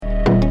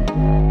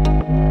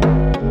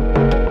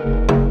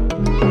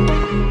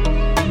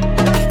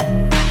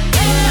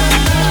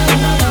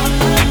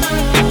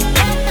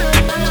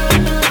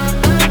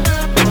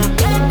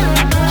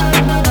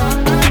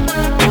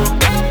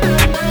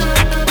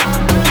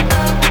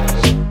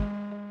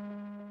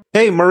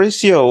Hey,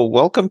 Mauricio,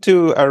 welcome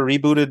to a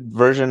rebooted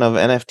version of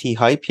NFT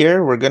Hype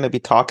here. We're going to be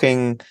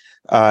talking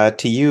to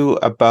you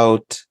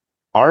about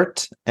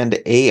art and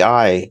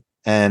AI.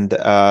 And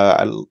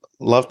I'd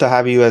love to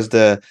have you as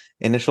the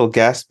initial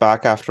guest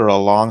back after a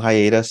long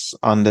hiatus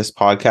on this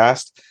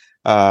podcast.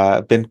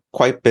 Been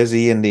quite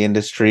busy in the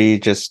industry,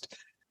 just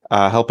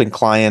helping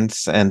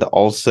clients and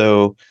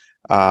also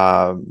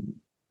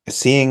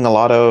seeing a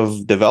lot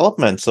of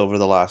developments over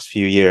the last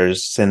few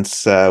years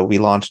since we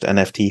launched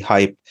NFT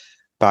Hype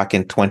back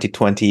in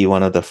 2020,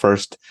 one of the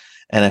first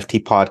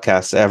NFT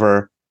podcasts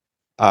ever.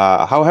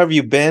 How have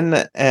you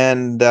been?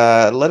 And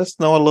let us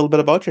know a little bit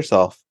about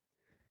yourself.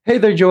 Hey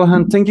there,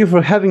 Johan. Thank you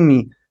for having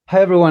me. Hi,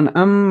 everyone.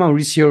 I'm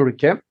Mauricio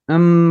Rique.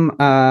 I'm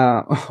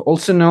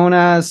also known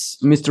as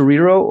Mr.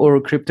 Riro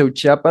or Crypto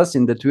Chiapas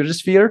in the Twitter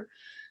sphere.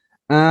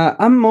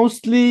 I'm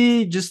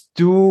mostly just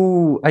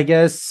do, I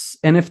guess,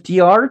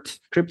 NFT art,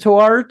 crypto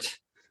art.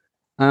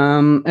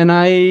 And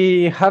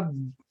I have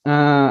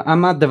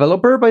I'm a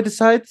developer by the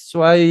side,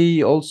 so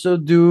I also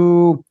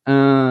do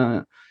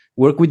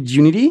work with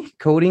Unity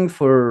coding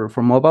for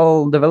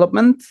mobile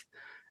development,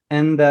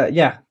 and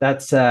yeah,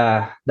 that's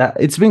that.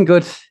 It's been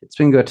good. It's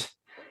been good.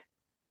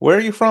 Where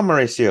are you from,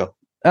 Mauricio?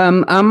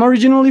 I'm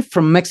originally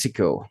from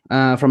Mexico,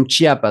 from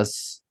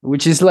Chiapas,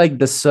 which is like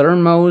the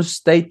southernmost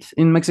state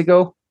in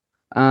Mexico.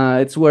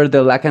 It's where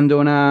the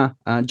Lacandona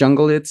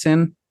jungle is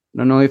in. I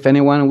don't know if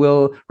anyone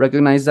will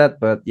recognize that,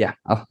 but yeah,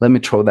 let me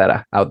throw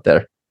that out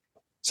there.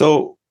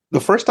 So the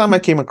first time I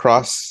came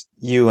across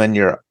you and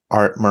your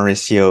art,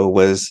 Mauricio,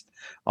 was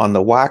on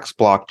the Wax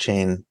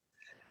blockchain.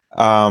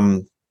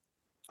 Wax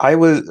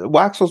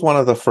was one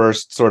of the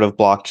first sort of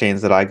blockchains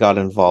that I got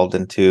involved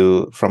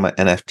into from an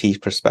NFT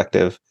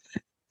perspective.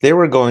 They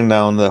were going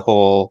down the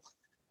whole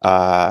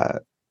collectibles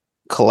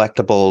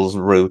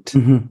route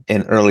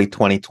in early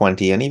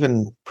 2020 and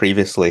even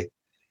previously.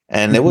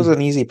 And it was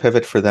an easy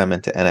pivot for them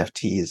into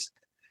NFTs.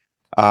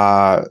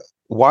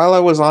 While I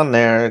was on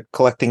there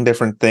collecting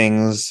different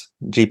things,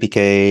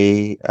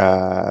 GPK,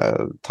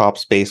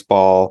 Topps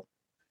Baseball,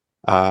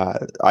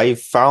 I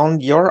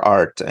found your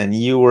art, and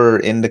you were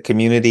in the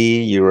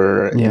community. You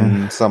were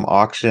in some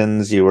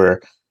auctions. You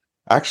were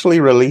actually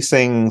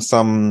releasing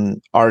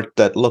some art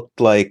that looked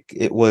like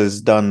it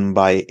was done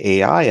by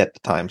AI at the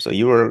time. So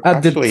you were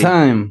at the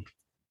time,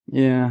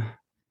 yeah.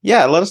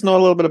 Let us know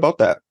a little bit about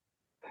that.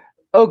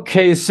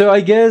 Okay, so I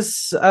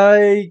guess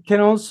I can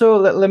also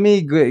let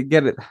me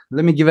get it.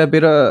 Let me give a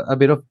bit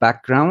of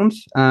background.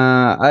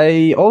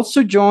 I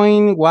also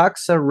joined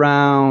Wax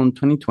around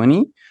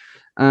 2020,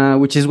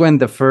 which is when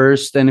the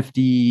first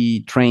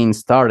NFT train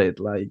started.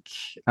 Like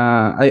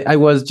I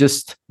was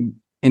just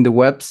in the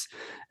webs,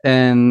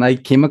 and I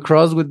came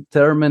across with the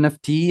term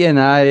NFT, and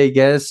I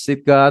guess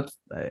it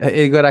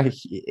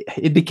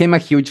became a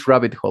huge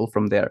rabbit hole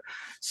from there.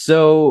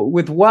 So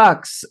with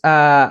Wax,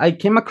 I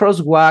came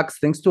across Wax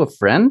thanks to a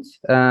friend.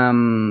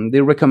 They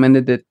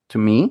recommended it to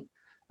me,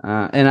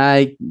 and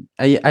I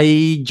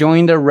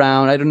joined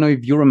around. I don't know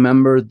if you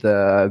remember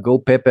the Go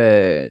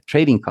Pepe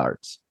trading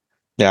cards.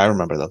 Yeah, I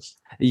remember those.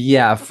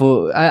 Yeah,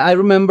 I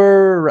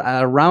remember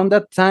around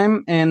that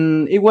time,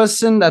 and it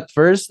wasn't at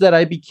first that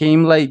I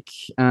became like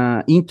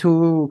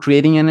into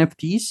creating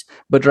NFTs,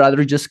 but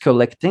rather just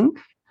collecting.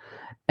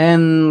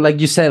 And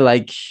like you said,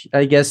 like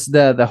I guess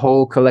the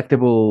whole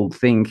collectible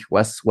thing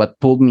was what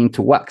pulled me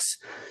into Wax.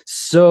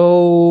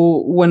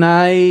 So when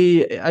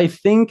I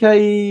think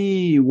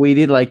I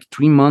waited like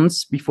 3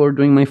 months before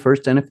doing my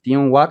first NFT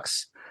on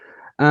Wax.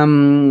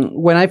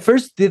 When I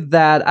first did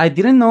that, I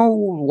didn't know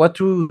what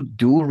to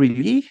do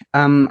really.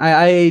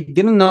 I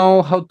didn't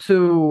know how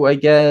to, I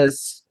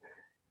guess,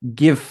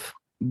 give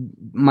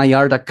my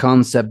art a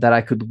concept that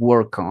I could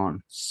work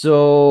on.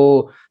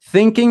 So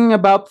thinking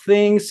about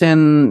things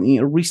and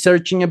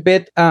researching a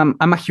bit, I'm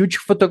a huge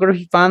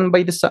photography fan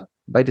by the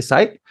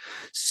side.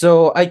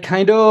 So I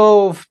kind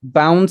of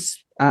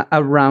bounced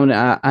around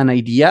an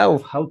idea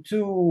of how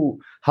to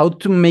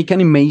make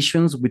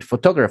animations with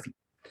photography.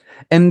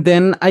 And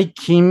then I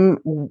came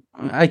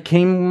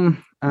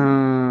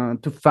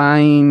to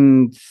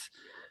find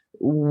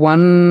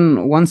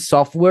one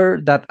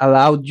software that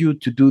allowed you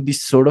to do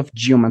this sort of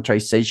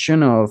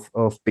geometrization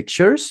of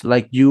pictures.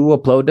 Like you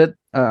uploaded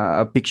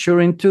a picture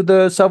into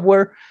the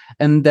software,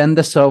 and then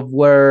the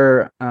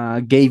software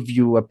gave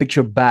you a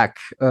picture back.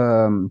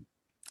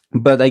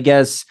 But I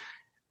guess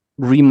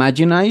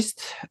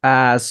reimaginized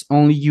as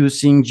only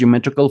using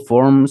geometrical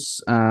forms,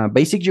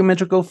 basic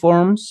geometrical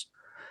forms.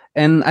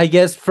 And I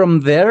guess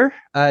from there,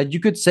 you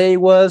could say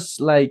it was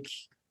like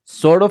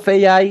sort of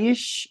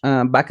AI-ish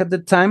back at the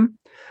time,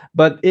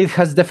 but it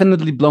has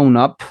definitely blown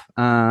up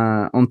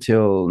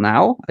until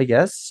now, I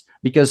guess,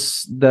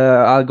 because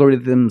the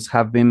algorithms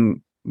have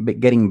been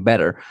getting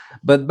better.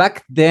 But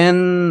back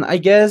then, I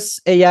guess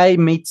AI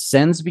made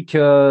sense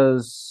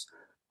because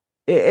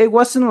it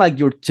wasn't like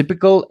your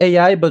typical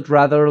AI, but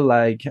rather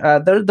like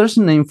there's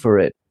a name for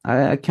it.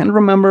 I can't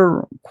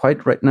remember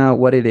quite right now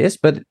what it is,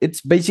 but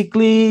it's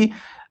basically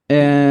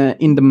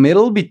in the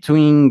middle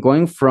between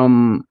going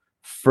from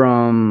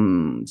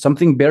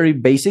something very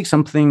basic,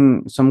 some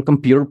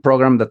computer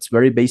program that's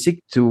very basic,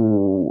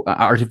 to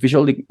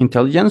artificial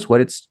intelligence,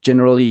 what it's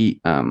generally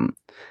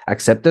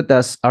accepted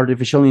as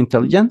artificial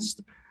intelligence.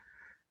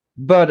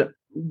 But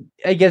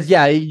I guess,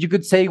 yeah, you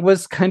could say it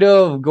was kind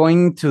of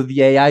going to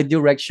the AI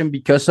direction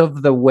because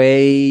of the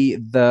way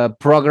the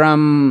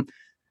program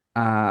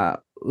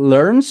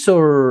learns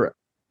or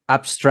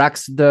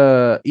abstracts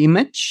the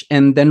image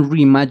and then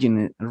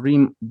reimaginizes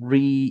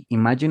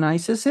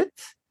it,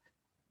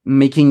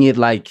 making it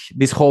like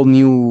this whole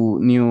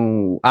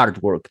new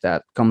artwork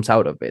that comes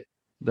out of it.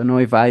 Don't know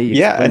if I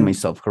Yeah, explained and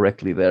myself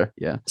correctly there.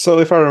 Yeah. so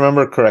if I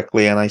remember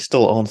correctly, and I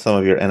still own some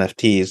of your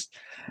NFTs,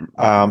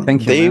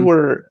 Thank you, they man.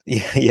 were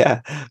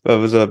yeah, I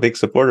was a big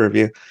supporter of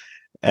you,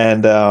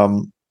 and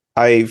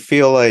I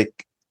feel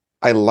like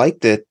I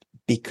liked it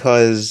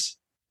because,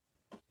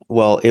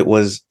 well, it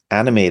was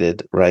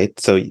animated, right?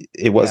 So it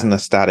Yeah. wasn't a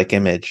static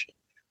image.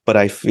 But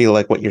I feel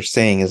like what you're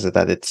saying is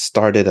that it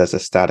started as a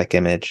static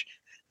image,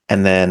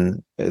 and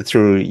then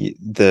through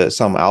the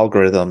some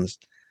algorithms,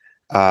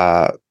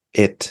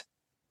 it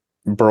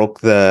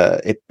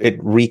it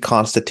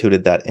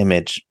reconstituted that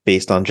image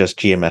based on just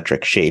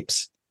geometric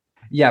shapes.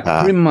 Yeah,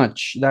 Uh, pretty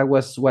much. That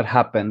was what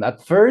happened.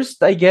 At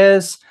first, I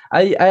guess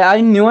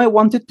I knew I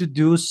wanted to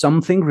do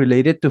something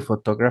related to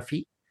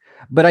photography,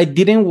 but I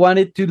didn't want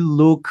it to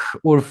look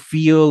or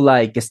feel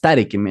like a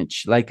static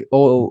image, like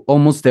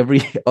almost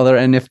every other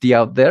NFT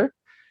out there.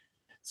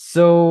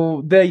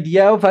 So the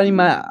idea of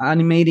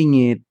animating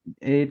it,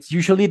 it's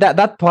usually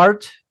that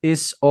part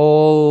is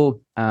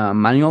all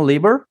manual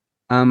labor.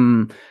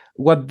 Um,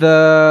 what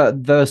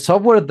the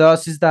software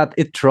does is that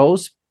it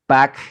throws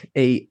back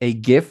a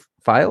GIF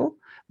file,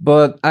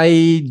 but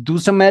I do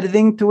some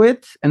editing to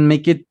it and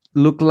make it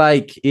look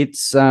like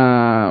it's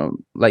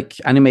like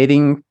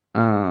animating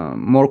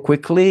more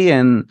quickly,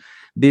 and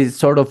these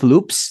sort of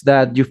loops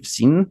that you've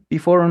seen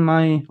before on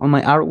my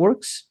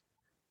artworks.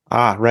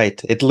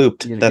 right. It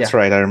looped. That's Yeah,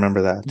 right. I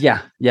remember that.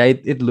 yeah,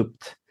 it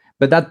looped.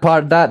 But that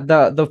part, that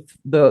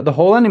the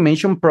whole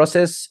animation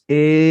process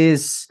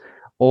is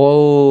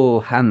all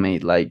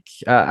handmade. Like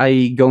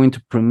I go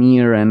into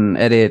Premiere and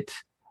edit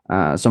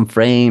some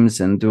frames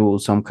and do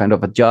some kind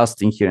of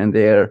adjusting here and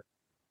there.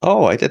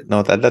 Oh, I didn't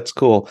know that. That's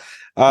cool.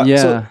 So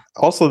Yeah,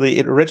 also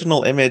the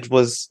original image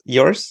was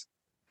yours?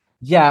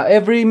 yeah.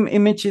 Every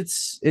image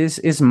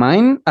is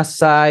mine,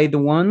 aside the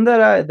one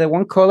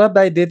collab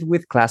I did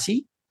with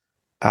Classy.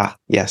 Ah,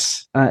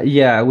 yes.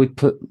 Yeah, with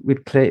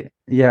play.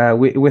 Yeah,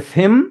 with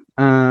him.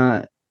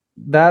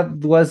 That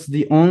was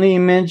the only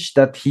image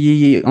that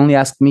he only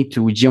asked me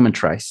to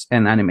geometrize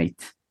and animate,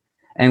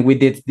 and we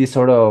did this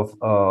sort of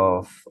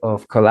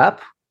collab.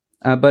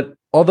 But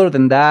other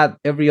than that,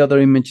 every other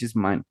image is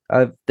mine.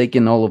 I've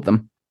taken all of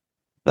them.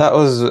 That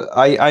was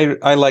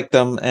I like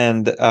them,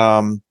 and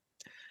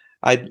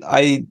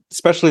I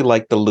especially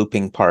like the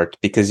looping part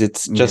because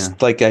it's Yeah.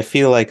 just like I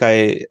feel like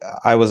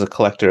I was a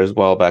collector as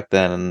well back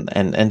then,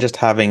 and just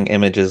having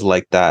images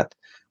like that,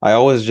 I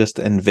always just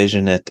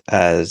envision it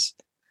as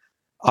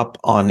up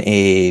on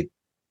a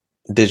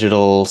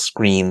digital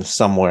screen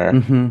somewhere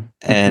Mm-hmm.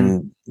 Mm-hmm.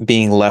 and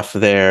being left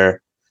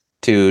there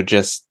to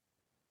just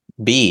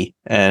be.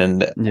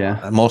 And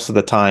Yeah. most of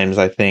the times,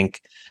 I think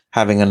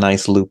having a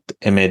nice looped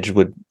image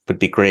would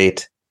be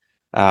great.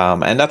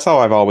 And that's how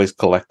I've always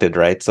collected,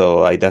 right?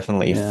 So I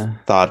definitely Yeah.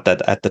 thought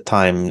that at the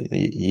time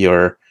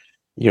your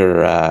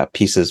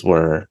pieces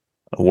were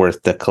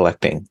worth the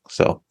collecting.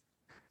 So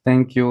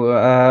Thank you.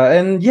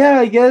 And yeah,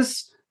 I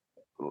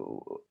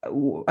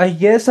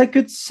guess I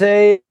could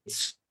say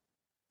it's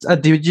a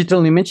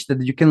digital image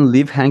that you can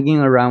leave hanging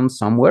around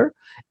somewhere,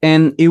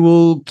 and it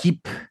will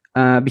keep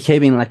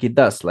behaving like it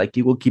does. Like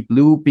it will keep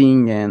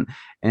looping, and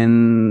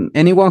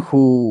anyone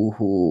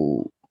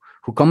who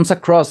comes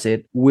across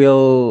it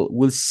will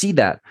see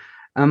that.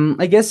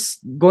 I guess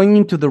going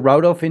into the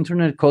route of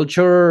internet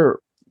culture,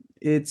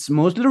 it's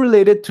mostly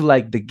related to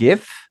like the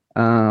GIF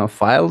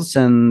files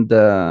and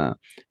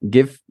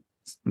GIF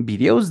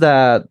videos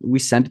that we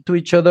sent to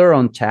each other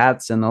on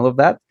chats and all of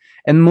that,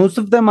 and most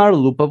of them are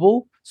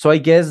loopable. So I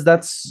guess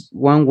that's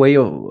one way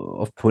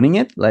of putting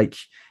it. Like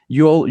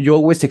you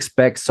always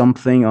expect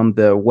something on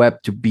the web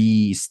to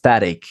be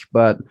static,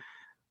 but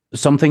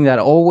something that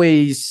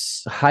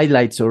always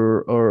highlights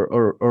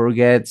or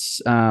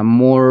gets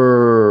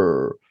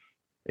more.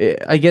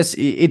 I guess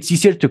it's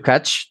easier to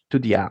catch to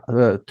the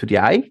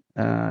eye.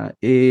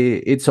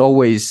 It's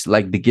always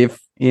like the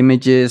GIF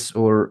images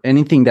or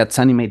anything that's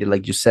animated,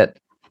 like you said.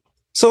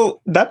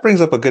 so that brings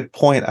up a good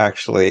point,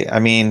 actually. I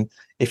mean,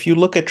 if you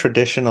look at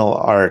traditional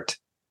art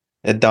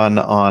done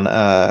on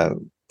a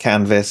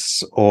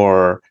canvas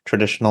or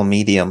traditional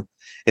medium,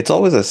 it's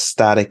always a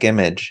static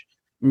image.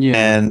 Yeah.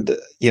 And,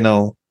 you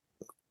know,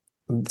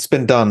 It's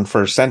been done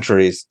for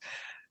centuries.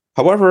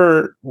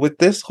 However, with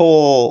this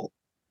whole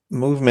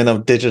movement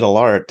of digital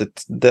art,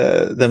 it's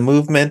the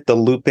movement, the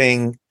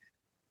looping,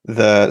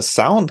 the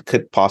sound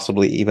could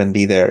possibly even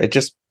be there. It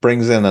just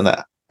brings in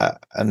a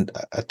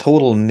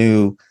total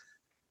new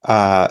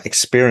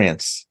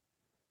experience.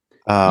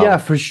 Yeah, Um,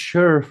 for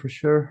sure, for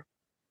sure.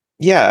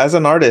 yeah, as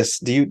an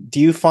artist, do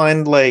you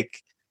find like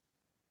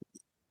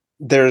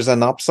there's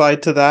an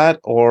upside to that,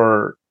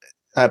 or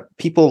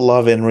people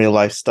love in real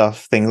life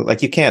stuff, things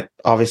like you can't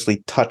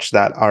obviously touch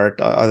that art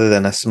other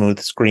than a smooth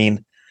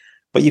screen,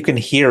 but you can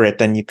hear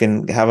it and you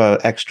can have a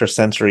extra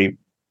sensory,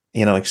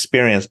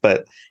 experience,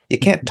 but you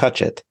can't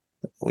touch it,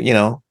 you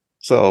know.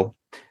 So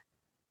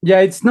Yeah,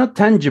 it's not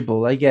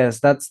tangible. I guess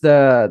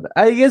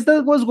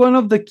that was one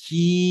of the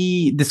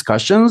key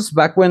discussions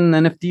back when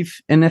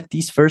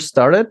NFTs first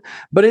started,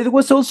 but it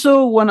was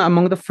also one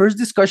among the first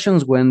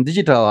discussions when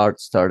digital art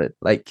started.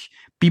 Like,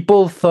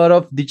 people thought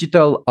of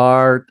digital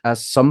art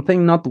as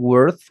something not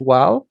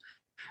worthwhile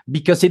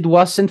because it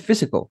wasn't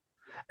physical.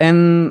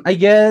 And I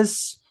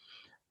guess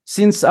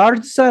since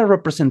art's a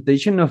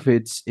representation of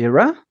its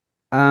era,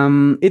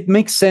 it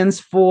makes sense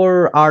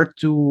for art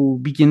to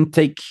begin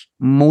take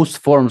most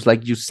forms,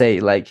 like you say,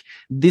 like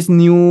this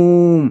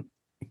new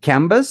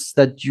canvas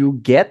that you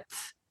get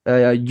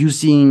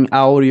using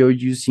audio,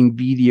 using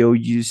video,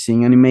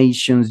 using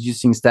animations,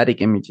 using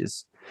static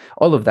images,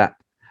 all of that.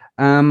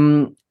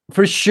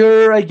 For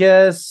sure, I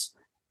guess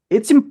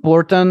it's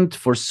important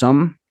for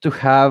some to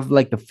have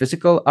like the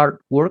physical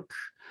artwork,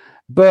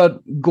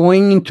 but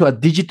going into a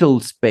digital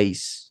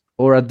space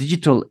or a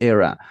digital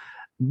era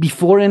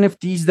before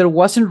NFTs, there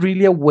wasn't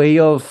really a way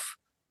of,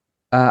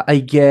 I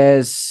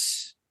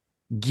guess,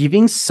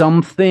 giving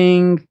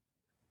something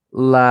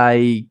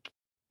like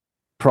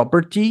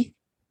property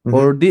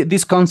or mhm.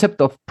 this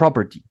concept of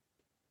property.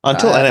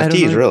 Until I don't know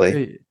NFTs, if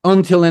really.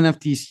 until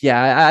NFTs.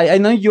 Yeah, I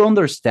know you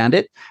understand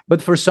it,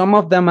 but for some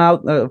of them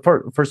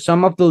for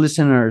some of the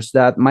listeners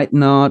that might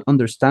not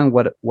understand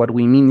what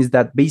we mean, is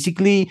that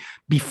basically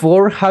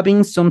before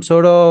having some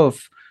sort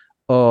of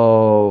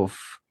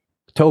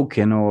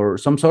token or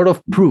some sort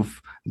of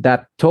proof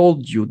that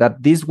told you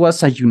that this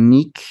was a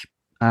unique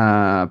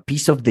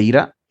piece of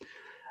data,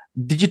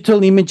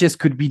 digital images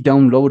could be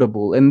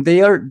downloadable, and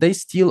they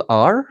still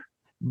are,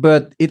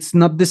 but it's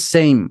not the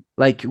same.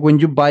 Like when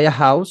you buy a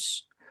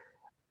house,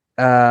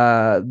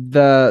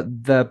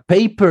 the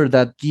paper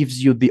that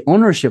gives you the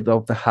ownership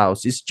of the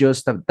house is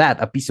just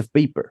a piece of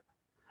paper,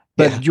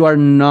 Yeah. but you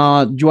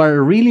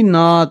are really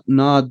not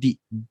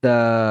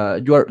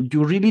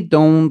you really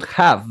don't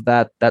have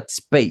that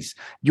space.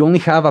 You only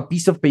have a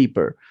piece of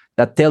paper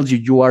that tells you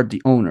you are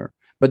the owner.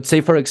 But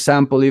say, for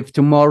example, if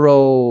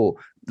tomorrow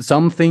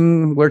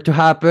something were to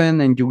happen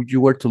and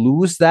you were to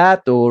lose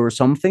that or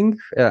something,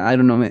 I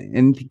don't know,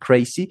 anything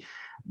crazy,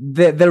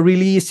 there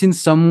really isn't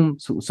some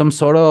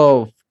sort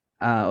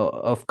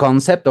of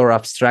concept or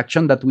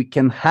abstraction that we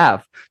can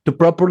have to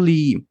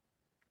properly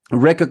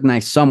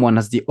recognize someone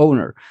as the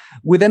owner.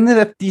 With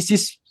NFTs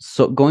is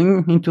so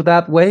going into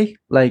that way,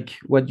 like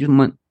what you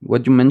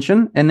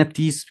mentioned.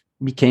 NFTs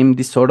became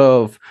this sort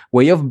of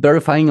way of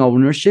verifying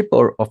ownership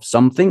or of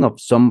something, of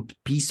some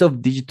piece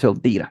of digital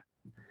data,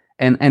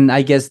 and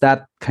I guess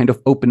that kind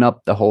of opened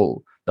up the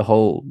whole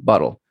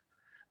bottle.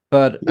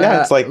 But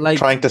Yeah, it's like like,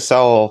 trying to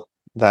sell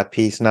that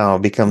piece now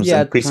becomes yeah,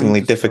 trying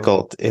increasingly to sell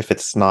difficult if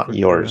it's not for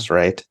yours, sure.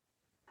 right?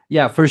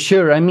 Yeah, for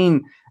sure. I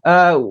mean,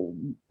 uh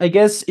I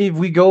guess if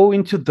we go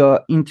into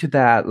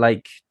that,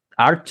 like,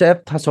 art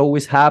theft has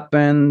always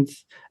happened.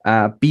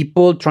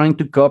 People trying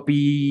to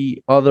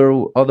copy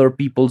other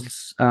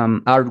people's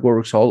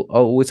artworks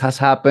always has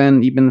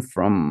happened, even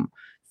from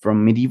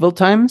medieval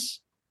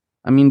times.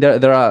 I mean,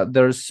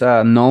 there's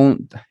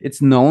known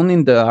it's known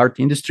in the art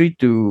industry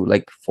to,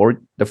 like, for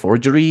the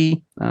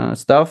forgery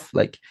stuff.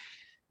 Like,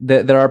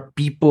 there are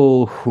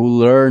people who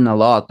learn a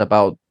lot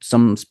about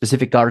some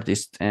specific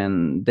artist,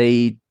 and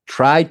they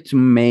try to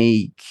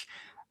make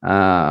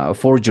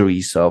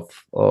forgeries of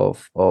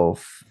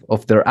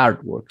their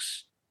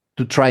artworks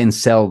to try and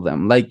sell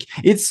them. Like,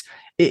 it's,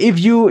 if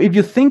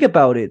you think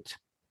about it,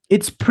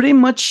 it's pretty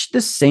much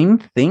the same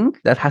thing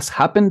that has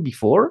happened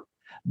before,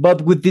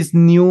 but with this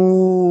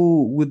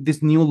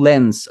new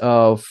lens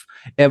of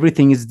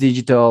everything is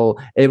digital,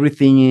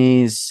 everything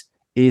is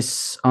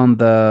on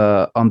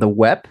the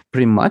web,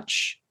 pretty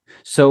much.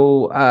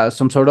 So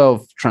some sort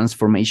of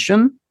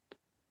transformation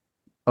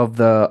of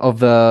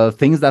the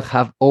things that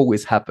have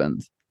always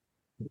happened.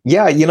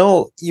 Yeah,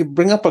 you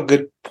bring up a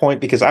good point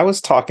because I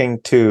was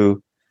talking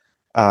to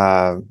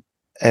uh,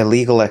 a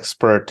legal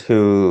expert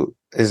who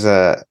is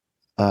a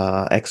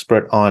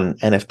expert on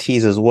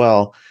NFTs as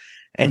well,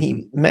 and Mhm.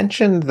 he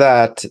mentioned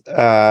that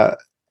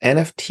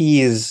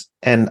NFTs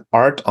and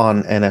art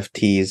on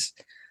NFTs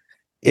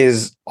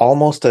is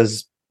almost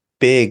as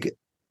big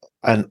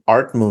an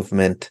art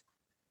movement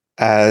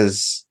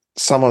as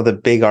some of the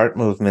big art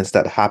movements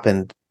that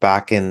happened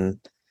back in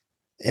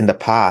the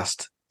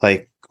past.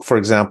 Like, for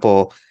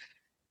example,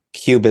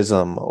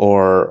 Cubism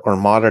or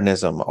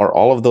modernism or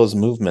all of those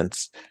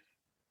movements,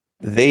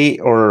 they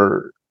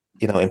or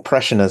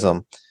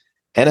impressionism.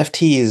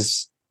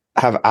 NFTs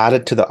have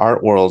added to the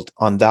art world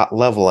on that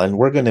level, and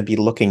we're going to be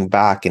looking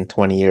back in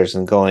 20 years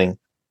and going,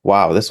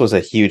 wow, this was a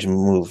huge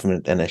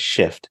movement and a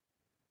shift.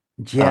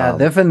 Yeah,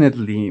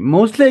 definitely.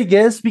 Mostly, I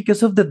guess,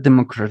 because of the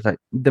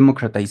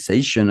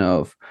democratization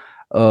of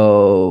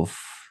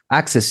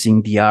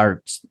accessing the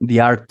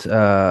art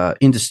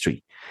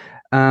industry.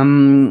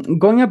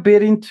 Going a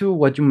bit into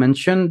what you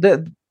mentioned,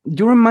 that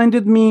you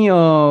reminded me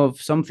of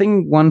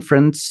something one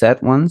friend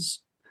said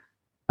once.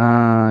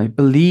 I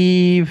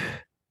believe,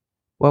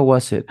 what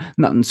was it?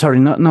 No, I'm sorry,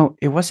 no,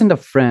 it wasn't a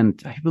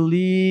friend. I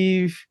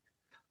believe,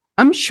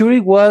 I'm sure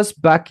it was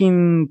back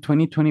in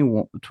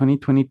 2021,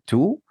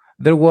 2022.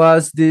 There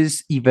was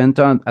this event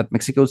at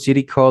Mexico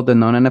City called the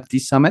Non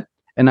NFT Summit,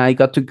 and I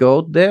got to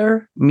go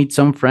there, meet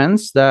some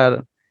friends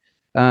that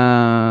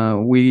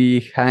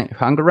we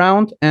hung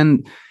around,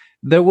 and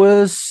there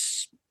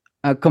was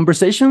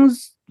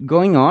conversations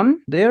going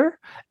on there,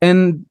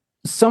 and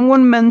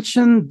someone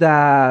mentioned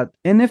that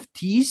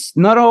NFTs,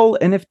 not all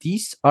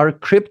NFTs are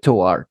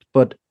crypto art,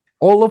 but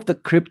all of the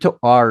crypto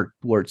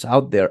artworks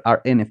out there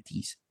are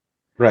NFTs.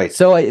 Right.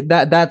 So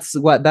that's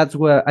what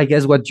I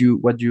guess what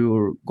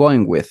you're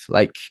going with,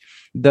 like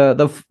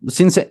the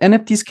since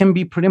NFTs can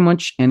be pretty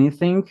much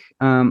anything,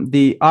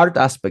 the art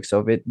aspects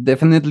of it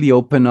definitely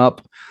open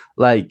up,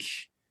 like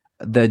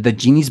the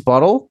genie's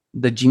bottle,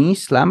 the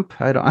genie's lamp.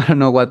 I don't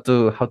know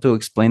how to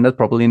explain that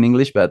properly in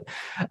English, but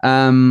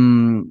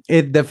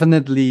it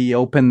definitely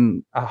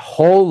opened a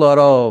whole lot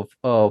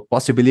of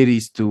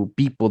possibilities to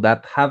people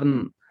that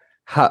haven't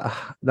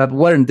that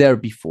weren't there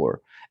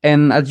before.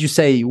 And as you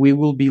say, we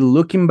will be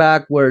looking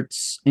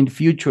backwards in the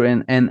future,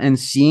 and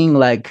seeing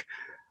like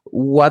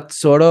what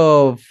sort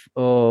of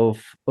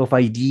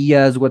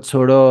ideas, what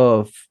sort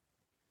of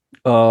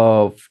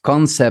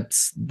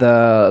concepts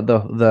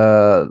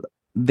the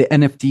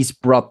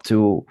NFTs brought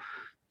to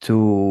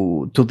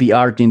the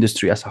art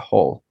industry as a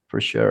whole,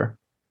 for sure.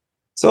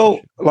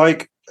 So,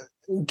 like,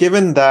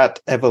 given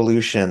that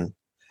evolution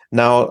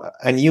now,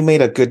 and you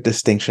made a good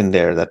distinction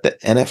there that the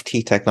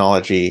NFT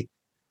technology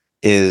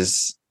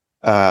is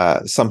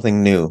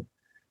something new.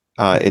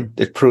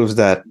 It proves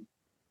that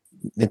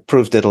it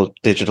proves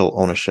digital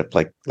ownership,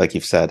 like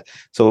you've said.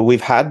 So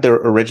we've had the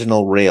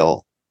original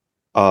rail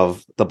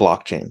of the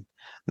blockchain.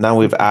 Now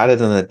we've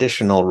added an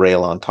additional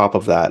rail on top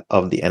of that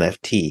of the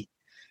NFT.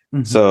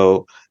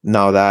 So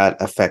now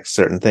that affects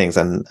certain things,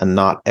 and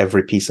not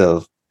every piece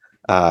of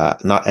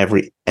not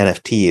every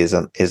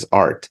NFT is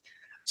art.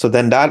 So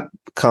then that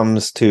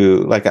comes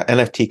to, like, an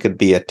NFT could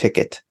be a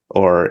ticket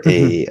or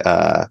a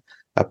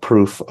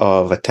proof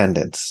of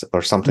attendance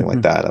or something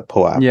like that, a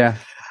POAP. Yeah.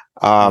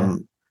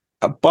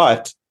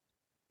 But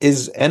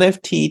is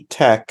NFT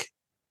tech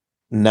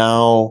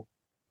now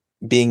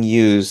being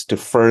used to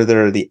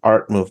further the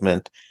art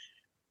movement?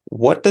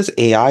 What does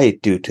AI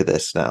do to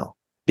this now?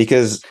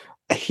 Because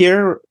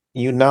here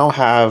you now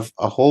have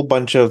a whole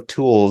bunch of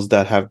tools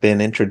that have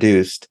been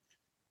introduced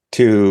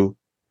to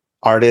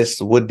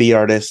artists, would-be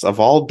artists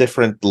of all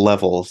different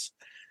levels,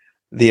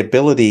 the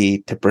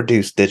ability to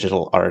produce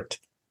digital art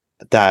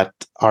that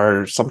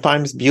are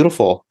sometimes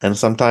beautiful and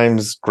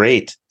sometimes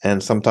great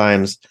and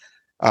sometimes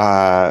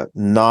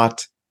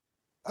not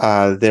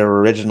their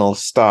original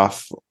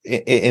stuff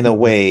in a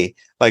way.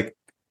 Like,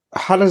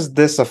 how does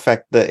this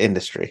affect the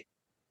industry?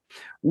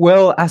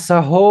 Well, as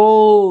a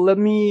whole, let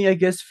me, I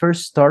guess,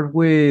 first start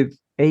with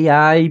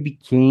AI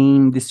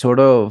became this sort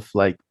of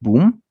like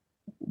boom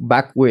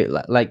back with,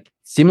 like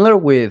similar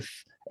with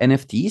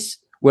NFTs,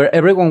 where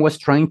everyone was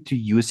trying to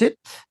use it.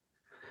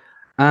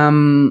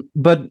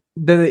 But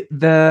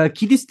the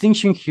key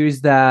distinction here is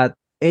that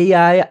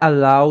AI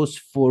allows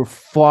for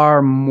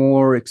far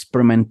more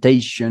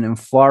experimentation and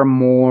far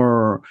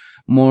more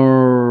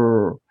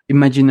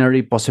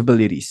imaginary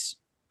possibilities,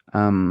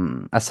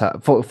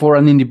 for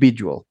an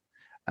individual.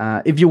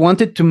 If you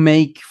wanted to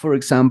make, for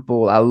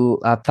example,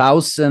 a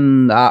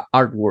thousand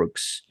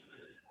artworks,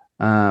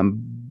 I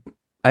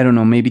don't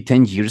know, maybe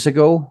 10 years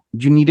ago,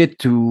 you needed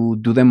to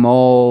do them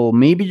all.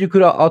 Maybe you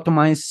could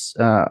automatize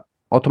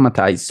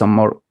some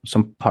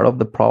part of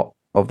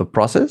the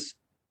process,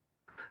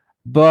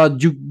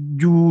 but you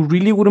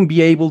really wouldn't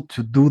be able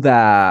to do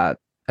that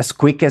as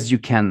quick as you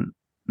can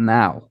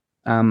now.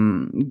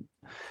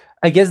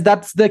 I guess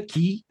that's the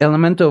key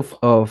element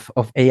of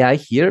AI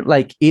here.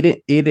 Like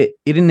it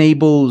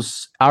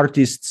enables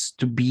artists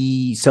to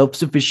be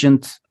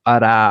self-sufficient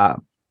at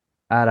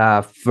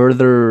a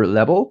further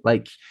level.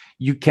 Like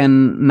you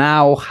can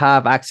now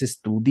have access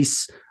to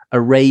this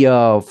array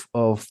of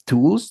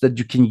tools that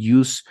you can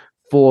use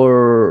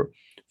for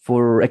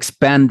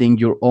expanding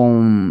your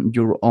own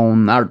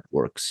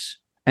artworks.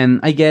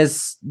 And I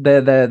guess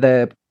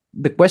the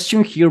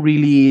question here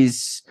really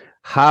is,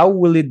 how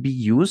will it be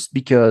used?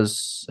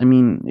 Because I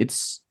mean,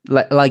 it's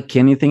like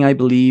anything, I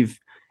believe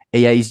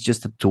AI is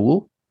just a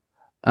tool.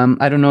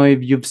 I don't know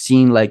if you've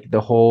seen like the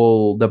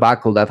whole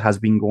debacle that has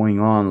been going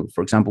on,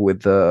 for example,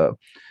 with the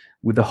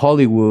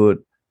Hollywood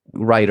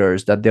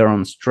writers, that they're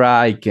on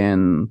strike,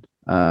 and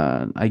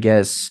I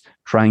guess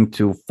trying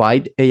to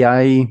fight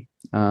AI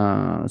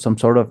some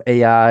sort of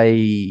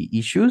AI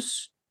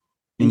issues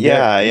in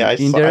their Yeah, I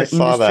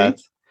saw that.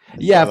 industry. I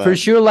Yeah, saw for that.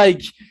 sure.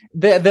 Like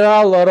there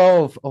are a lot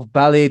of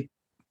valid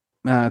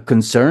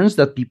concerns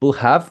that people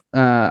have.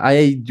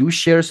 I do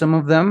share some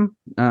of them,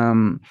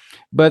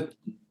 but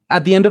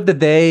at the end of the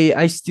day,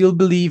 I still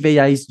believe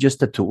AI is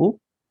just a tool,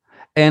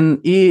 and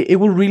it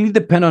will really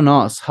depend on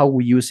us how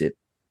we use it.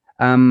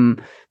 Um,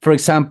 for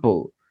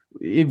example,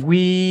 if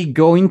we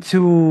go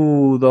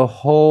into the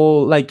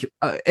whole like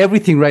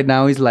everything right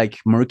now is like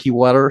murky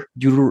water.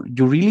 You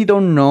really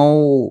don't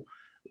know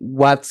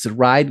what's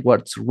right,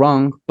 what's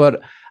wrong.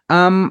 But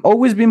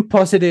always been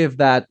positive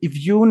that if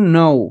you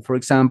know, for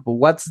example,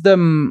 what's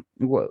the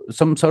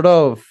some sort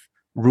of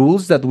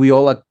rules that we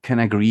all can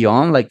agree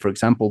on, like for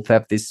example,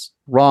 theft is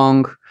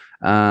wrong.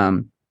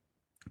 Um,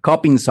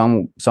 Copying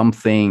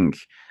something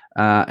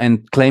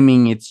and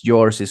claiming it's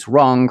yours is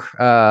wrong.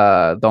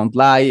 Don't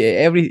lie.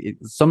 Every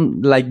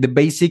some like the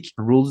basic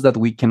rules that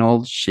we can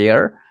all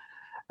share.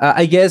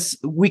 I guess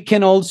we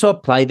can also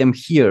apply them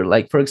here.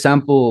 Like for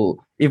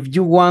example, if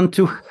you want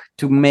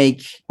to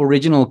make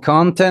original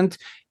content,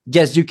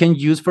 yes, you can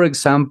use, for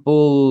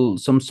example,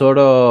 some sort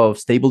of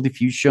stable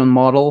diffusion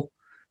model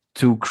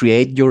to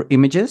create your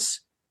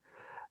images.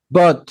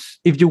 But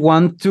if you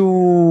want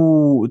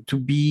to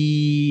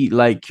be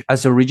like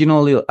as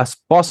original as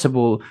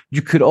possible,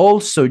 you could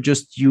also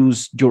just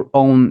use your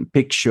own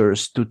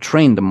pictures to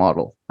train the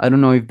model. I don't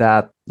know if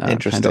that kind of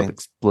Interesting.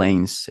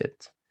 explains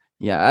it.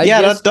 Yeah, I Yeah,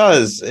 guess. that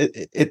does.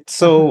 Uh-huh.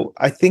 So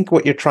I think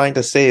what you're trying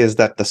to say is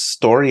that the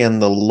story and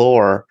the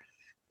lore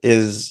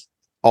is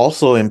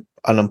also an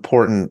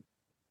important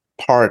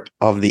part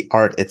of the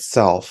art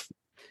itself.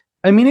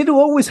 I mean, it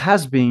always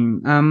has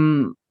been.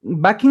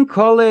 Back in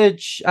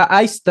college,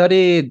 I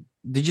studied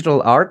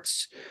digital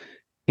arts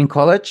in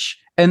college,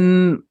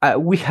 and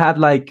we had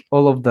like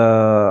all of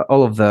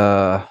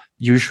the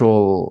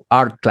usual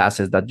art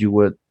classes that you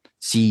would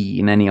see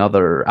in any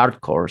other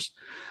art course.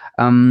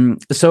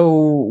 So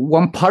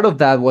one part of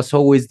that was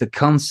always the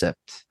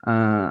concept.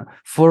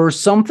 For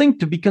something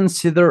to be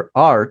considered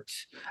art,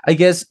 I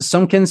guess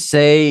some can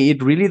say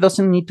it really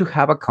doesn't need to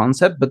have a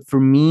concept, but for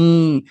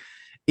me,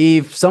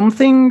 if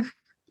something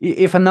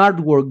if an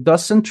artwork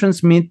doesn't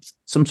transmit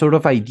some sort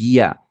of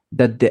idea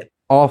that the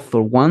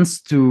author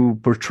wants to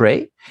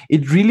portray,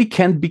 it really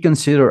can't be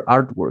considered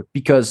artwork,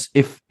 because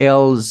if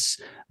else,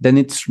 then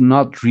it's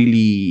not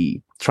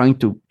really trying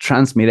to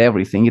transmit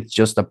everything. It's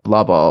just a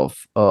blob of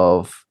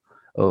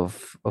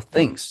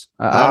things.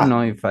 I don't Ah,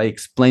 know if I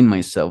explain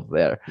myself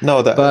there,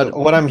 no, but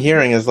what I'm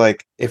hearing is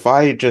like if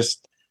I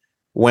just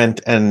went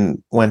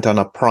on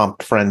a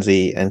prompt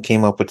frenzy and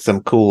came up with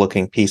some cool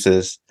looking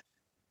pieces,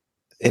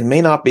 it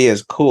may not be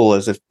as cool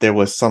as if there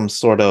was some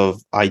sort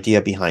of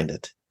idea behind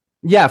it.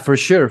 yeah, for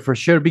sure,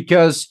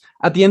 because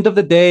at the end of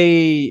the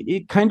day,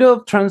 it kind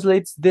of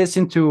translates this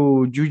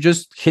into you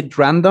just hit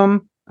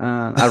random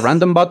a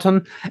random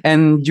button,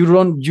 and you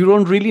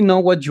don't really know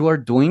what you are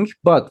doing.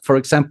 But for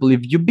example, if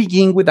you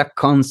begin with a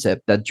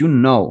concept that you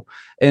know,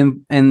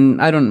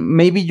 and I don't,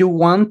 maybe you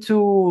want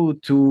to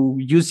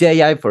use the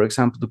AI, for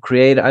example, to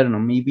create, I don't know,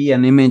 maybe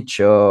an image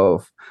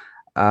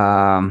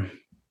um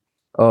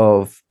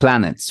of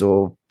planets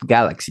or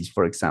galaxies,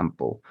 for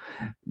example,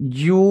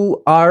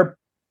 you are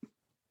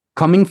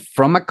coming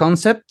from a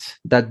concept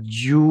that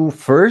you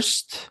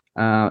first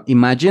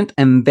imagined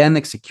and then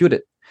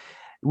executed,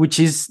 which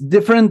is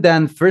different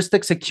than first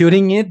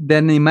executing it,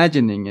 then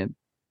imagining it. I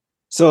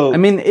So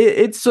mean,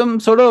 it's some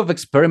sort of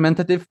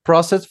experimentative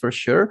process for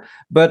sure,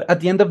 but at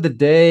the end of the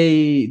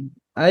day,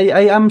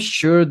 I am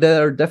sure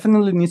there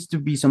definitely needs to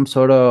be some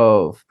sort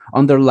of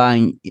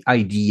underlying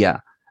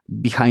idea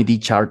behind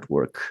each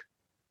artwork.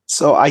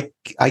 So I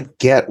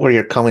get where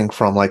you're coming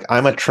from. Like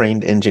I'm a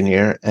trained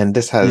engineer and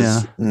this has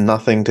Yeah.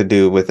 nothing to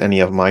do with any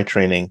of my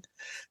training.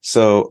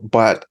 So,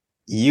 but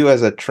you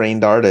as a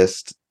trained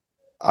artist,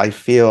 I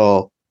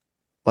feel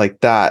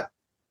like that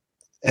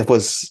it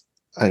was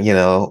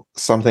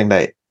something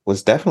that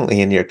was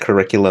definitely in your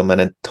curriculum and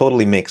it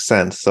totally makes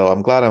sense. So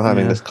I'm glad I'm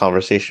having Yeah. this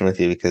conversation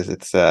with you because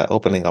it's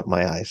opening up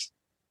my eyes.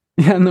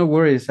 Yeah, no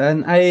worries.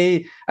 And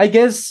I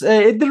guess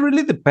it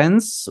really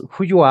depends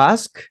who you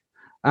ask.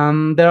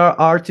 There are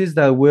artists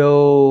that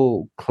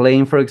will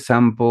claim, for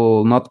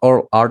example, not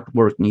all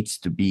artwork needs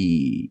to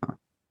be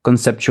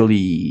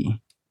conceptually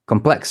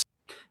complex.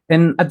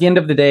 And at the end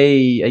of the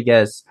day, I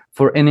guess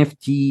for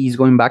NFTs,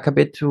 going back a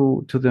bit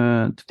to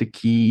the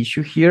key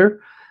issue here,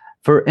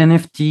 for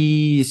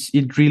NFTs,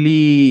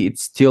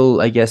 it's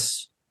still, I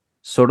guess,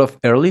 sort of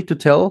early to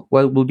tell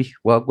what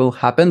will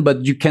happen,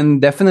 but you can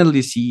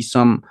definitely see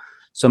some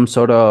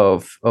sort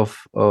of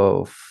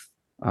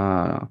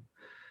uh,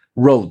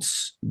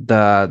 roads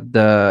that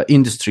the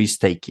industry is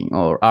taking,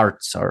 or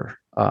artists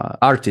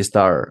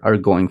are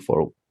going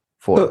for.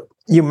 So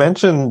you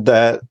mentioned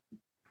that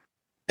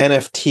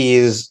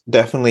NFTs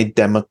definitely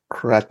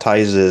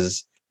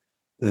democratizes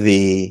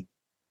the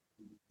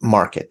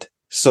market.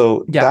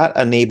 So Yeah. that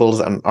enables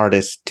an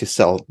artist to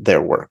sell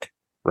their work.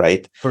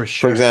 right? For For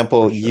sure, for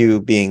example, sure.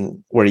 you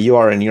being where you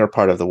are in your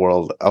part of the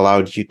world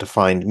allowed you to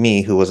find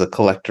me, who was a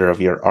collector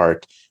of your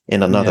art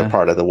in another Yeah.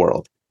 part of the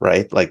world,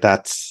 right? Like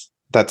that's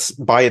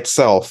by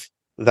itself,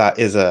 that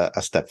is a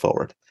step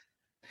forward.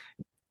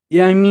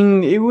 Yeah, I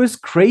mean, it was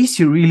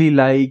crazy, really.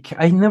 Like,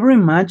 I never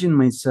imagined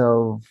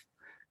myself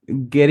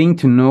getting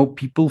to know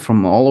people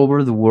from all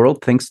over the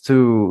world thanks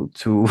to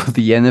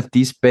the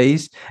NFT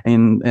space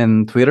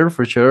and Twitter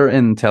for sure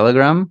and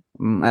Telegram.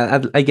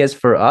 I guess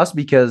for us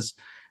because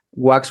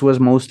Wax was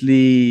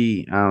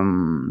mostly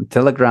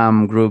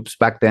Telegram groups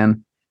back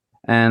then,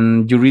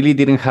 and you really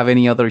didn't have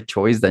any other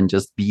choice than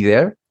just be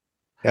there.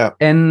 Yeah.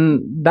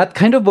 And that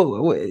kind of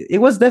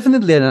it was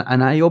definitely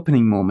an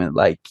eye-opening moment.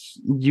 Like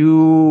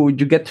you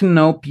get to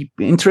know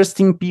people,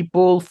 interesting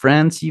people,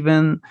 friends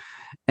even,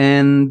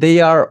 and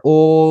they are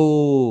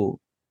all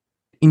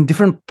in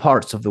different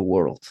parts of the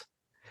world.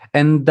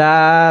 And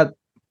that,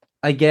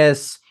 I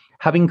guess,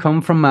 having come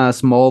from a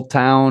small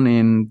town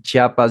in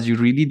Chiapas, you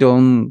really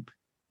don't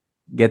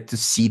get to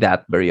see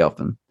that very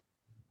often.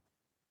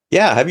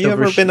 Yeah. Have you So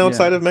for ever been yeah,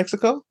 outside of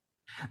Mexico?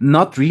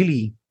 not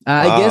really.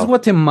 I guess Wow.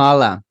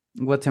 Guatemala.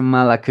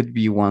 Guatemala could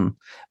be one,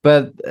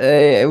 but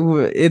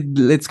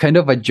it's kind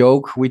of a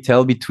joke we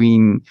tell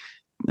between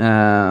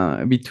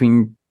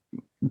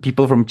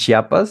people from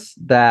Chiapas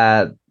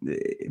that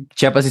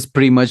Chiapas is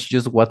pretty much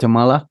just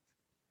Guatemala.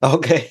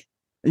 Okay.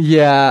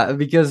 Yeah,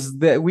 because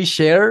we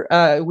share.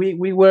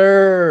 We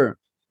were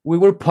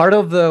part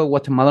of the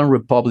Guatemalan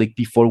Republic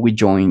before we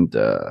joined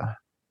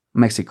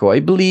Mexico. I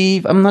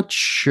believe I'm not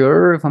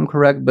sure if I'm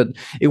correct, but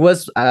it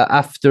was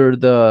after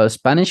the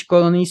Spanish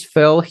colonies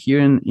fell here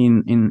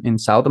in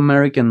South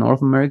America and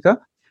North America,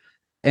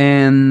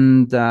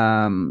 and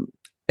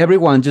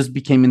everyone just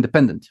became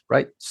independent,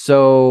 right?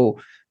 So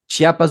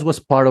Chiapas was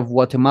part of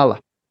Guatemala,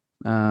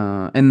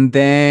 and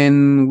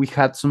then we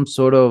had some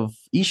sort of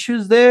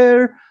issues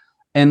there,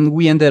 and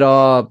we ended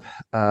up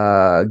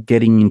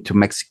getting into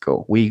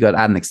Mexico. We got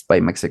annexed by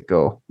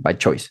Mexico by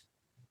choice.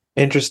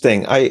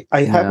 Interesting. I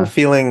have a Yeah.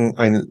 feeling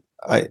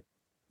I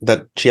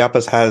that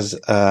Chiapas has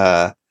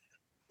a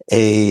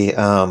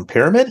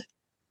pyramid.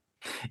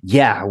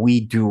 Yeah,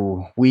 we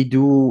do. We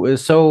do.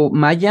 So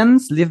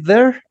Mayans lived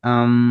there,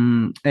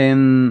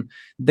 and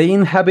they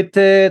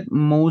inhabited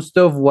most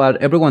of what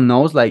everyone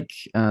knows, like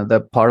the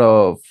part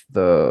of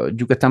the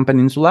Yucatan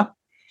Peninsula,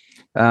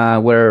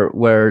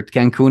 where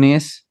Cancun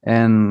is,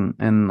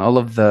 and all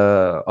of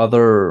the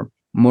other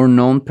more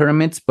known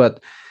pyramids.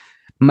 But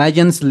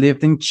Mayans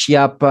lived in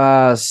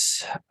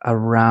Chiapas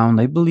around,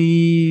 I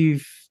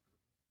believe,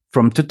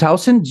 from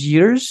 2000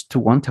 years to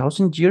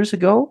 1000 years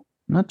ago.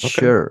 Not Okay.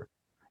 sure.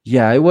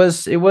 Yeah, it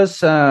was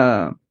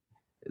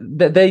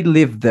they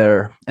lived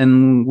there,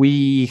 and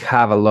we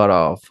have a lot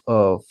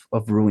of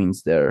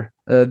ruins there.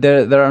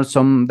 There are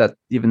some that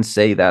even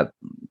say that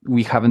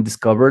we haven't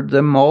discovered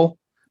them all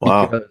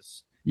Wow.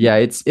 because yeah,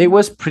 it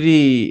was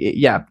pretty.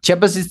 Yeah,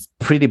 Chiapas is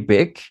pretty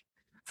big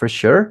for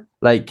sure.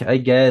 Like, I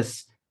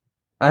guess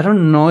I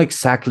don't know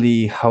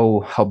exactly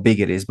how big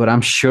it is, but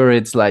I'm sure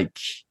it's like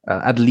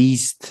at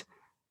least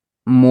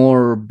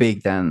more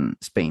big than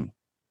Spain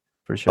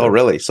for Oh, sure.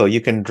 really? So you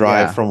can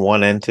drive Yeah. from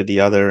one end to the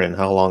other in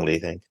how long do you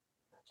think?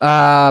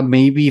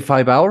 Maybe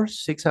 5 hours,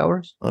 6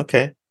 hours.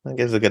 Okay. That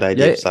gives a good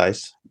idea Yeah, of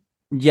size.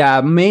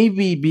 yeah,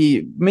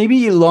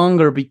 maybe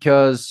longer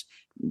because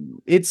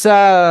it's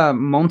a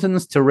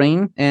mountainous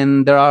terrain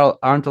and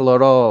aren't a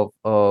lot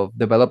of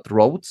developed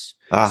roads.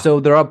 Ah, So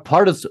there are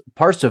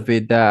parts of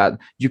it that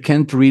you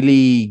can't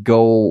really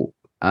go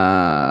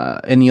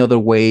any other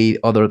way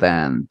other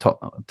than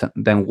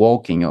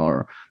walking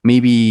or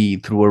maybe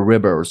through a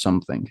river or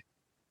something.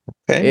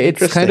 okay. It's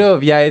kind Interesting.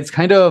 of yeah, it's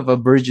kind of a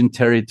virgin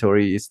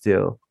territory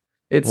still.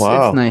 It's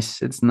Wow.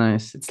 nice. It's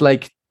nice. It's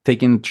like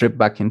taking a trip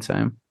back in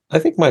time. I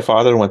think my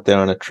father went there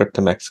on a trip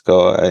to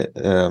Mexico.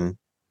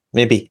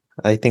 Maybe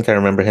I think I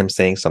remember him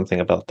saying something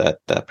about that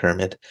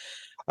pyramid.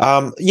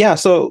 Yeah.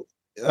 So,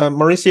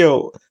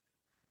 Mauricio,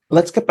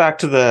 let's get back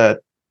to the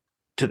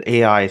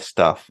AI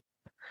stuff.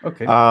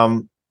 Okay.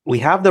 We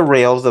have the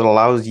rails that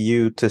allows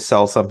you to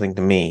sell something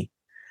to me,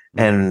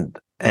 Mm-hmm.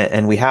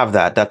 and we have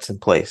that. That's in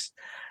place.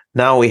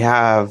 Now we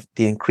have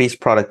the increased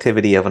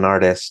productivity of an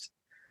artist,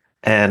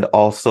 and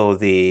also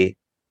the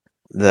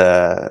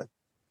the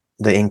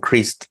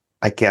increased,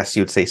 I guess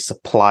you'd say,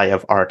 supply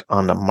of art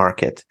on the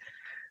market.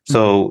 Mm-hmm.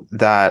 So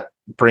that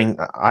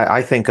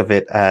I think of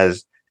it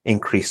as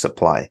increased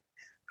supply.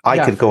 I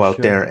Yeah, could for go out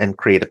there sure. and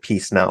create a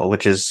piece now,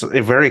 which is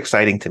very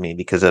exciting to me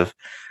because of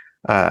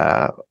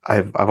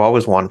I've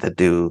always wanted to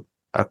do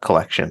a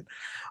collection,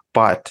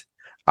 but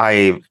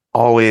I've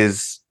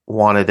always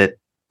wanted it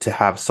to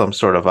have some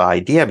sort of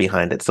idea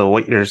behind it. So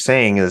what you're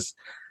saying is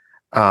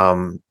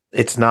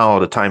it's now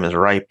the time is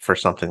ripe for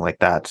something like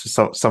that.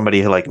 So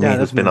somebody like me Yeah,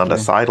 who's been on the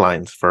definitely.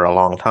 sidelines for a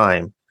long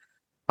time,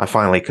 I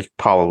finally could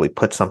probably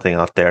put something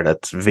out there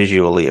that's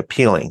visually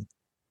appealing.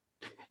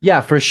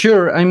 Yeah, for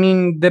sure. I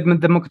mean, the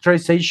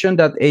democratization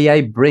that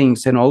AI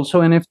brings and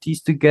also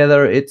NFTs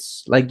together,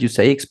 it's like you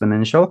say,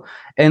 exponential.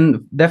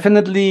 And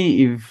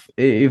definitely,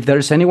 if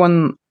there's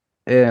anyone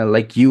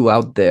like you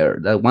out there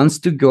that wants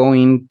to go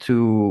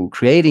into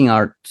creating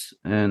art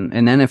and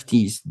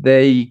NFTs,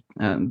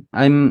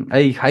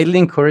 I highly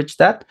encourage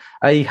that.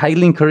 I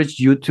highly encourage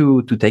you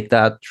to take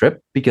that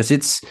trip,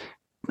 because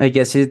I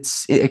guess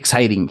it's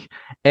exciting.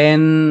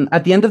 And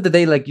at the end of the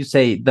day, like you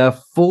say, the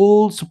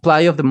full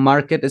supply of the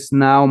market is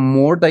now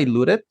more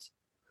diluted,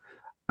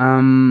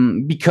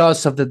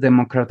 because of the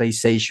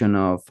democratization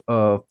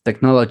of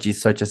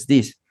technologies such as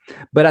this.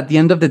 But at the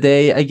end of the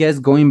day, I guess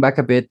going back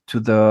a bit to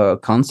the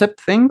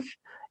concept thing,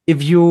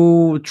 if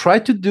you try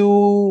to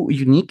do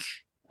unique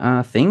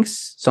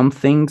things, some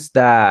things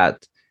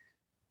that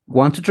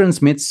want to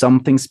transmit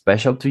something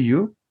special to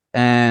you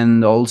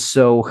and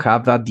also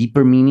have a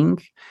deeper meaning,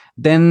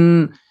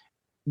 then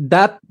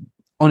that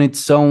on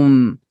its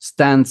own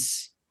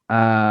stands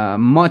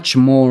much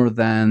more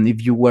than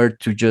if you were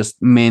to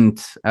just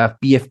mint a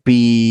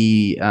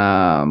PFP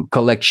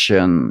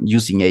collection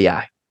using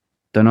AI.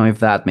 Don't know if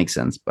that makes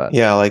sense, but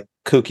Yeah, like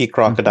kooky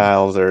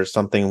crocodiles or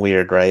something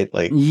weird, right?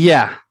 Like,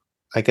 yeah,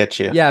 I get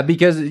you.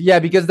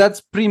 because that's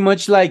pretty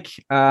much like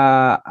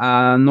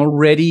an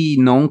already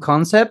known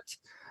concept,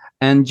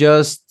 and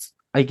just,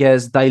 I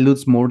guess,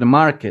 dilutes more the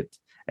market.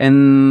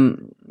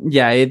 And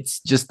yeah, it's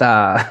just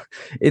a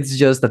it's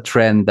just a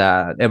trend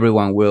that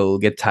everyone will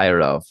get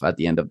tired of at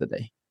the end of the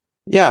day.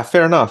 Yeah,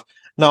 fair enough.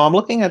 Now I'm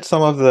looking at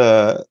some of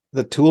the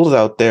tools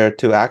out there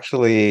to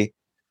actually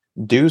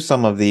do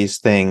some of these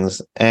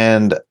things,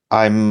 and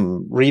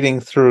I'm reading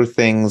through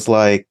things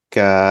like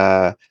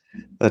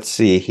let's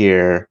see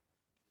here.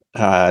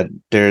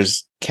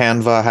 There's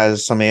Canva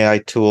has some AI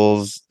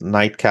tools,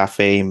 Night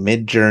Cafe,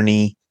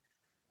 Midjourney,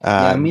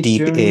 Yeah,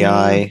 Deep Midjourney.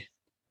 AI.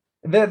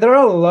 There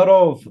are a lot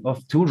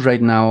of tools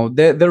right now.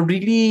 They're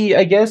really,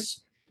 I guess,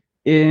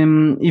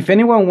 if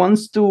anyone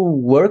wants to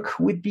work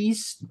with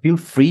these, feel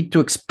free to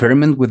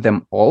experiment with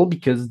them all,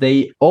 because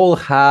they all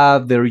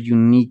have their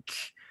unique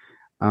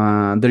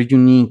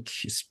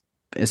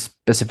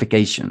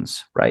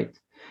specifications, right?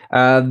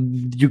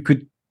 You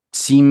could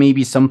see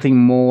maybe something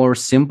more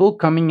simple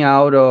coming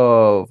out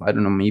of, I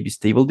don't know, maybe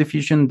Stable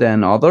Diffusion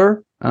than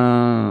other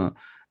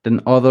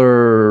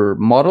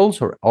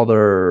models, or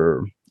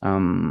other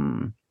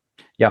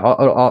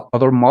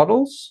other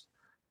models.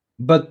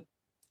 But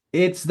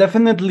it's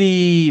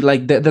definitely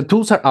like the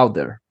tools are out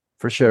there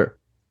for sure.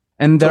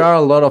 And there So are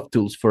a lot of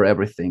tools for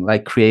everything,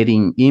 like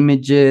creating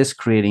images,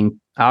 creating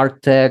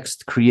art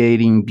text,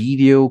 creating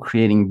video,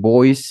 creating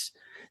voice.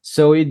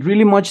 So it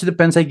really much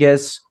depends, I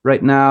guess,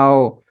 right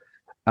now,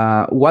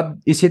 what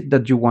is it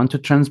that you want to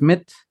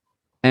transmit,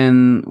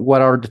 and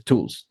what are the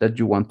tools that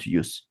you want to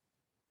use.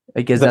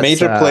 I guess the that's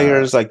major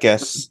players, I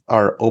guess,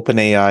 are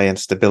OpenAI and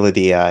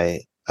Stability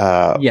AI.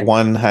 yeah,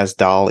 One has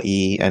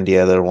DAL-E and the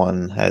other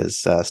one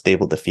has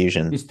Stable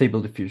Diffusion. it's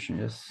Stable Diffusion,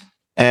 yes.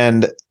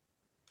 And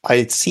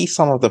I see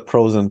some of the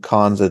pros and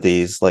cons of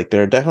these. Like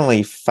they're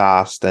definitely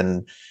fast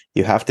and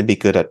you have to be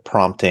good at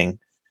prompting.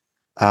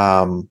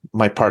 My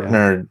Yeah.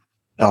 partner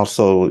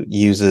also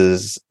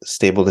uses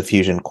Stable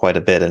Diffusion quite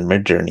a bit in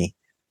Midjourney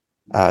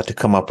to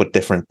come up with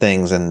different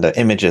things, and the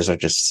images are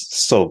just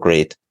so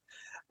great.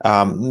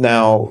 Yeah.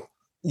 Now,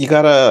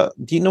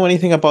 do you know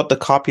anything about the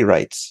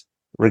copyrights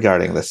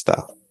regarding this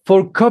stuff?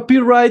 For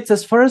copyrights,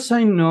 as far as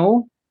I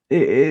know,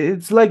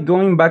 it's like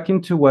going back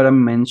into what I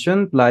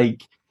mentioned.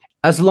 Like,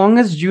 as long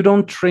as you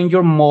don't train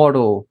your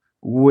model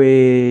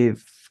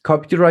with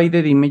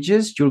copyrighted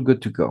images, you're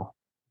good to go.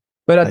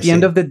 But I at the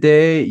end see. of the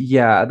day,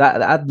 yeah,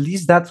 that at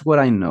least that's what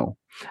I know.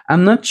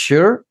 I'm not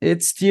sure.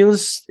 It's still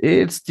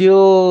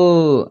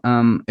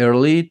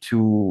early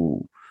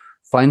to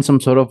find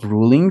some sort of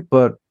ruling,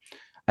 but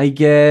I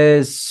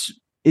guess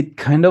it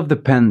kind of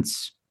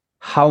depends.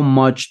 How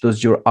much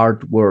does your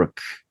artwork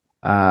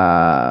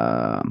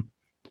uh,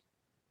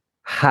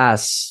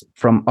 has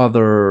from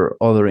other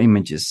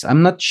images?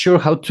 I'm not sure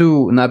how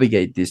to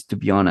navigate this, to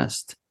be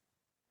honest.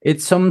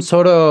 It's some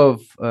sort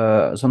of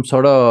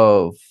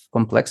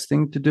complex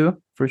thing to do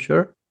for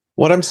sure.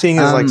 What I'm seeing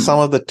is like some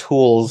Um, of the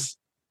tools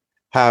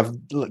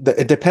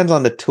it depends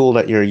on the tool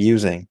that you're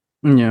using.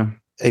 yeah,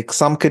 Like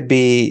some could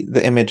be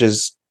the image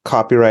is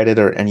copyrighted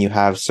and you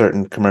have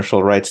certain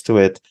commercial rights to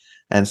it,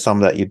 and some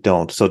that you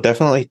don't. So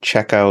definitely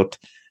check out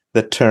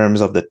the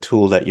terms of the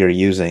tool that you're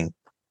using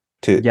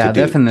to yeah, do.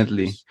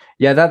 definitely.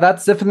 Yeah,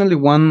 that's definitely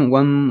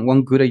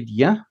one good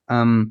idea.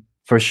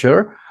 For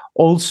sure.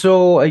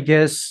 Also, I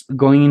guess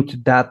going into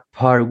that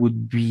part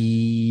would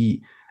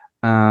be,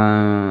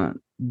 uh,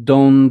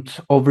 don't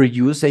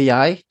overuse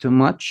AI too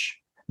much,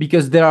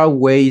 because there are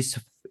ways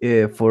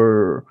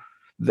for.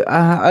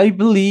 I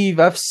believe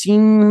I've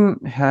seen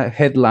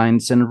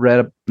headlines and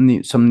read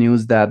some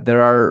news that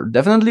there are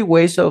definitely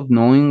ways of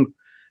knowing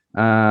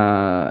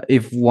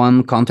if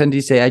one content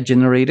is AI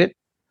generated,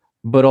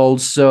 but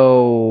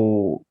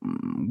also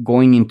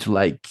going into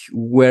like,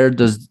 where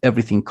does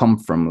everything come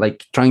from,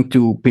 like trying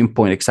to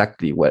pinpoint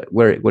exactly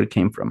where it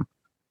came from.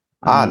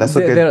 Ah, that's a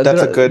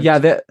good. Yeah,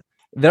 there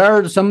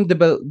are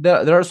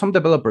there are some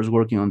developers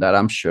working on that,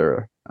 I'm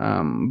sure.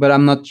 But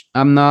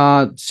I'm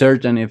not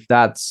certain if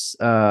that's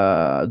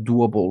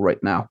doable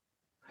right now.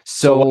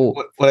 So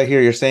So what I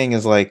hear you're saying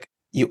is like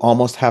you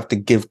almost have to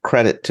give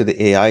credit to the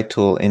AI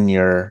tool in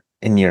your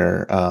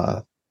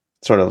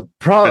sort of I'm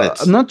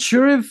credits. not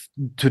sure if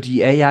to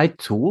the AI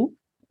tool,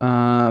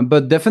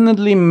 but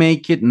definitely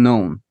make it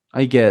known,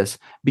 I guess,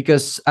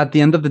 because at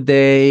the end of the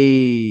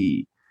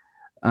day,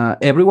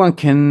 everyone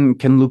can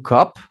look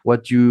up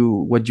what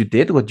you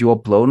did, what you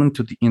upload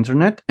into the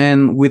internet,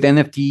 and with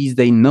NFTs,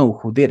 they know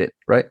who did it,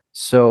 right?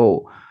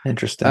 So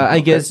Interesting. I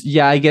Okay. guess,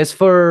 yeah, I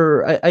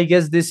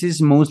guess this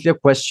is mostly a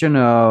question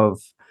of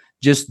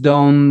just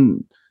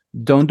don't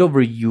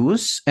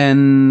overuse,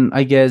 and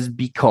I guess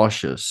be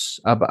cautious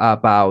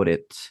about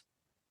it.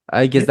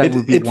 I guess that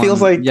would be It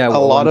feels one, like yeah, a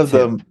lot one of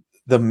tip.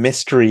 the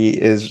mystery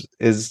is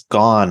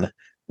gone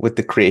with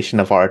the creation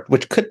of art,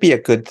 which could be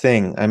a good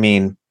thing. I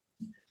mean,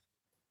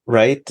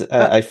 right?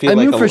 I feel I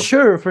like mean, for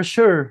sure, for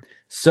sure.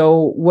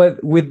 So with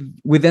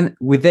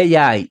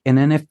AI and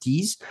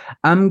NFTs,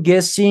 I'm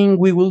guessing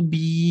we will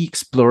be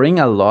exploring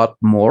a lot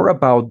more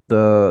about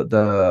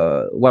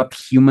the what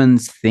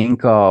humans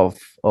think of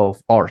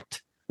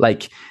art.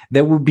 Like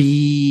there will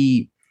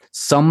be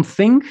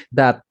something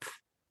that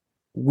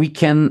we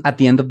can, at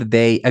the end of the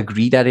day,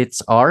 agree that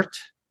it's art,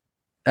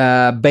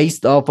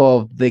 based off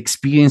of the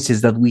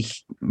experiences that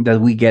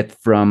we get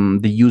from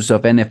the use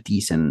of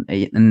NFTs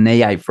and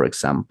AI, for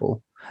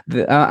example.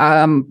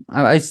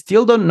 I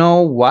still don't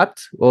know what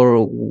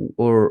or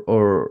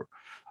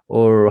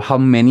or how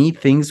many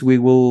things we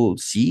will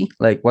see,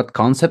 like what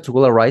concepts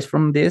will arise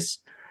from this,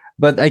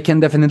 but I can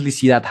definitely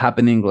see that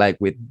happening, like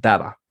with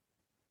data.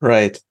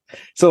 right.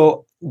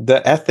 So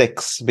the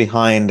ethics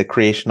behind the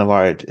creation of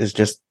art is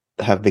just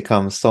have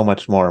become so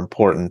much more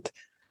important.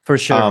 For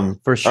sure, Um,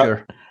 for I,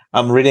 sure.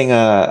 I'm reading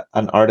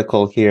an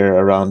article here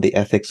around the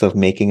ethics of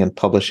making and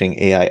publishing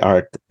AI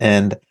art,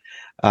 and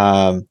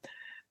um,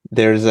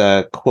 there's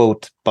a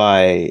quote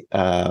by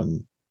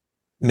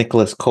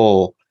Nicholas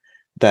Cole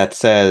that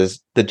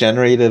says the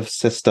generative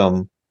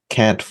system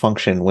can't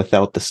function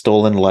without the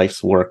stolen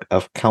life's work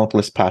of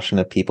countless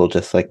passionate people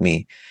just like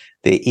me.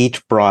 They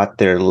each brought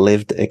their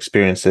lived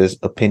experiences,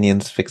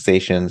 opinions,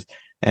 fixations,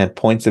 and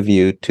points of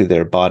view to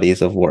their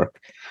bodies of work,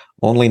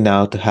 only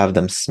now to have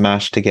them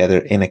smashed together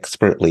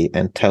inexpertly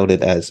and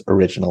touted as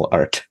original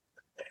art.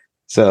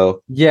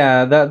 So,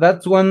 Yeah,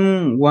 that's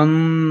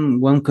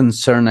one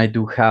concern I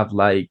do have.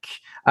 Like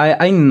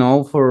I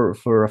know for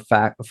a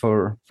fact,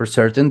 for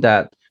certain,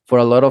 that for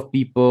a lot of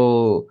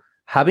people,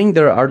 having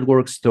their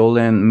artwork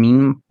stolen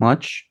mean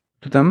much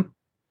to them.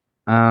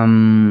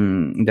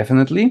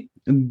 Definitely.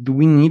 Do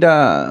we need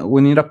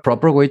a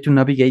proper way to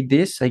navigate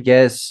this? I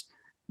guess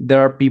there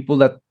are people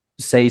that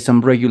say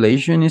some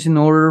regulation is in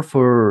order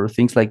for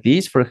things like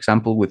this, for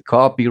example, with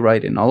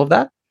copyright and all of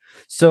that.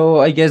 So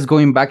I guess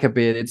going back a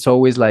bit, it's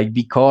always like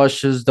be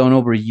cautious, don't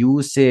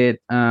overuse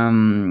it,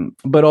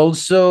 but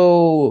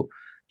also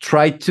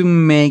try to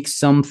make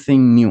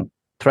something new.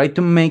 Try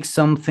to make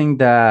something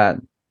that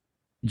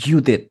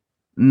you did,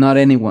 not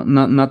anyone,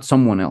 not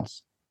someone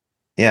else.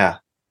 yeah,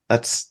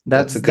 that's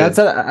a good.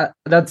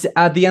 That's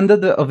at the end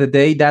of the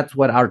day, that's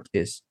what art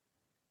is.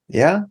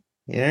 Yeah,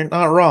 you're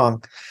not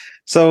wrong.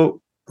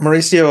 So,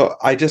 Mauricio,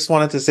 I just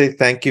wanted to say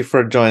thank you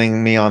for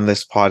joining me on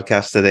this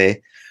podcast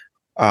today.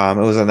 It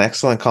was an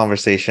excellent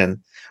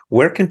conversation.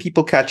 Where can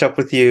people catch up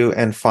with you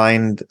and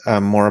find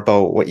more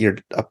about what you're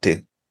up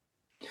to?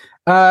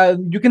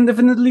 You can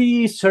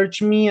definitely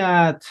search me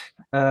at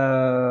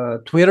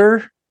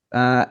Twitter,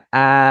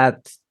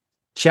 at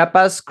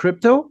Chiapas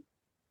Crypto,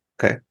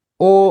 Okay.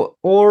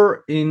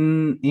 or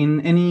in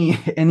any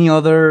any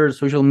other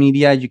social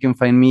media. You can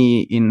find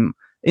me in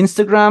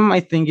Instagram. I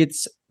think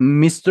it's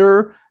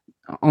Mr.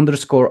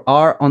 underscore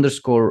R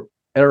underscore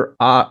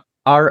RIRO,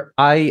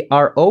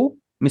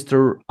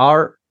 Mr.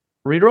 R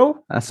Riro,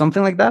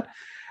 something like that.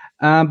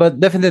 But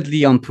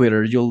definitely on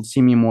Twitter. You'll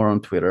see me more on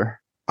Twitter.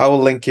 I will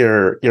link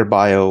your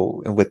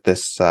bio with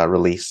this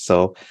release.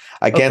 So,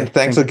 again, Okay,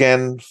 thanks thank you.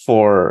 again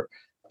for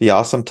the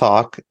awesome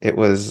talk. It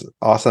was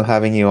awesome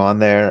having you on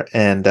there,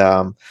 and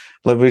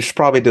we should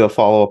probably do a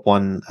follow up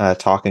one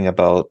talking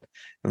about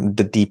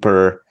the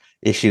deeper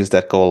issues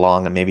that go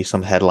along and maybe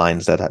some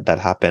headlines that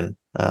happen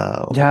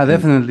Yeah, in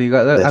definitely.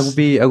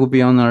 this. I would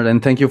be honored,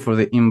 and thank you for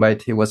the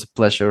invite. It was a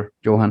pleasure,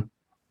 Johan.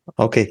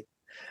 Okay.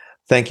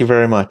 Thank you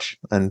very much.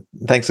 And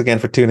thanks again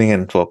for tuning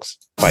in, folks.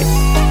 Bye.